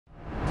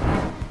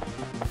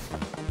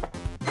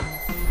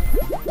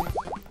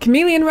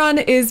Chameleon Run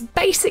is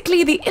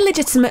basically the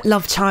illegitimate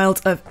love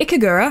child of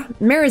Ikagura,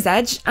 Mirror's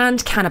Edge,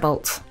 and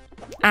Cannibalt.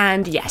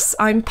 And yes,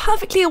 I'm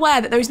perfectly aware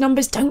that those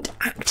numbers don't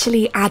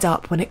actually add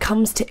up when it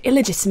comes to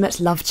illegitimate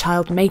love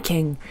child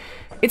making.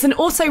 It's an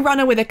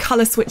auto-runner with a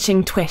colour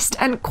switching twist,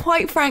 and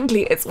quite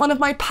frankly, it's one of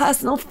my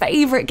personal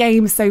favourite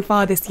games so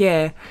far this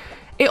year.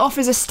 It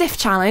offers a stiff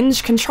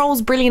challenge,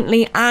 controls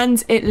brilliantly,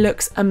 and it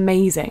looks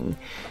amazing.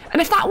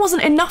 And if that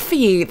wasn't enough for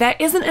you, there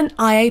isn't an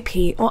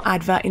IAP or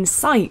advert in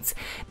sight.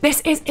 This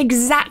is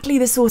exactly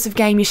the sort of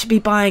game you should be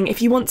buying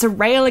if you want to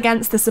rail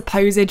against the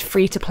supposed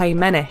free-to-play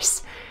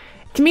menace.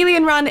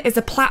 Chameleon Run is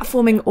a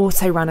platforming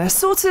auto-runner,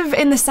 sort of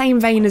in the same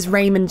vein as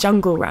Rayman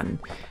Jungle Run.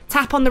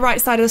 Tap on the right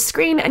side of the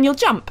screen and you'll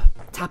jump.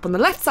 Tap on the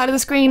left side of the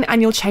screen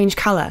and you'll change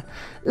colour.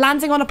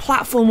 Landing on a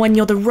platform when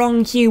you're the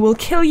wrong hue will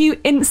kill you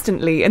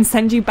instantly and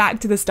send you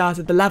back to the start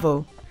of the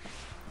level.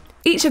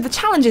 Each of the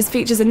challenges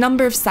features a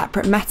number of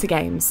separate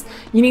metagames.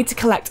 You need to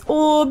collect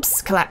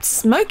orbs, collect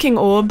smoking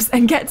orbs,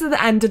 and get to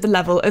the end of the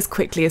level as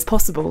quickly as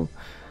possible.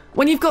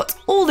 When you've got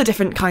all the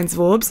different kinds of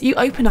orbs, you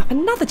open up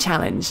another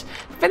challenge.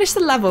 Finish the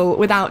level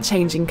without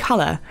changing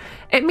colour.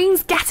 It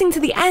means getting to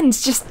the end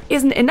just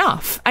isn't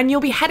enough, and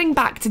you'll be heading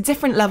back to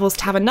different levels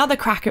to have another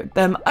crack at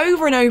them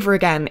over and over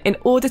again in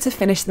order to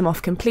finish them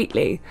off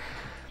completely.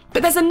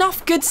 But there's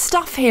enough good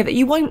stuff here that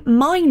you won't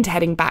mind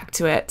heading back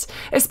to it,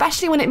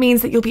 especially when it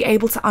means that you'll be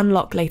able to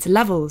unlock later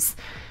levels.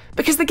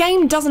 Because the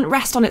game doesn't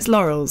rest on its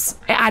laurels.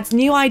 It adds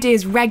new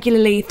ideas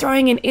regularly,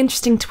 throwing in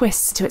interesting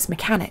twists to its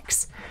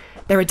mechanics.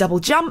 There are double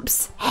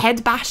jumps,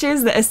 head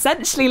bashes that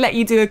essentially let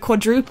you do a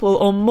quadruple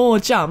or more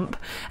jump,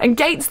 and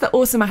gates that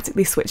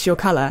automatically switch your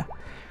colour.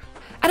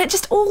 And it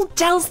just all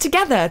gels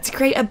together to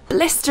create a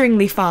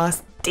blisteringly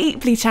fast,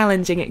 deeply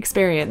challenging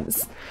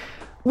experience.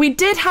 We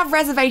did have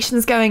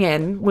reservations going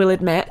in, we'll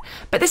admit,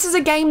 but this is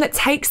a game that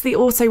takes the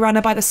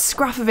auto-runner by the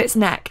scruff of its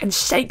neck and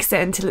shakes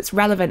it until it's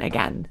relevant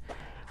again.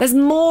 There's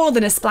more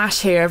than a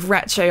splash here of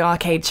retro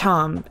arcade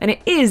charm, and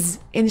it is,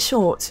 in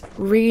short,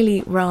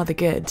 really rather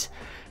good.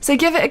 So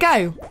give it a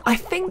go. I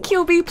think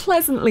you'll be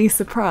pleasantly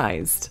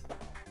surprised.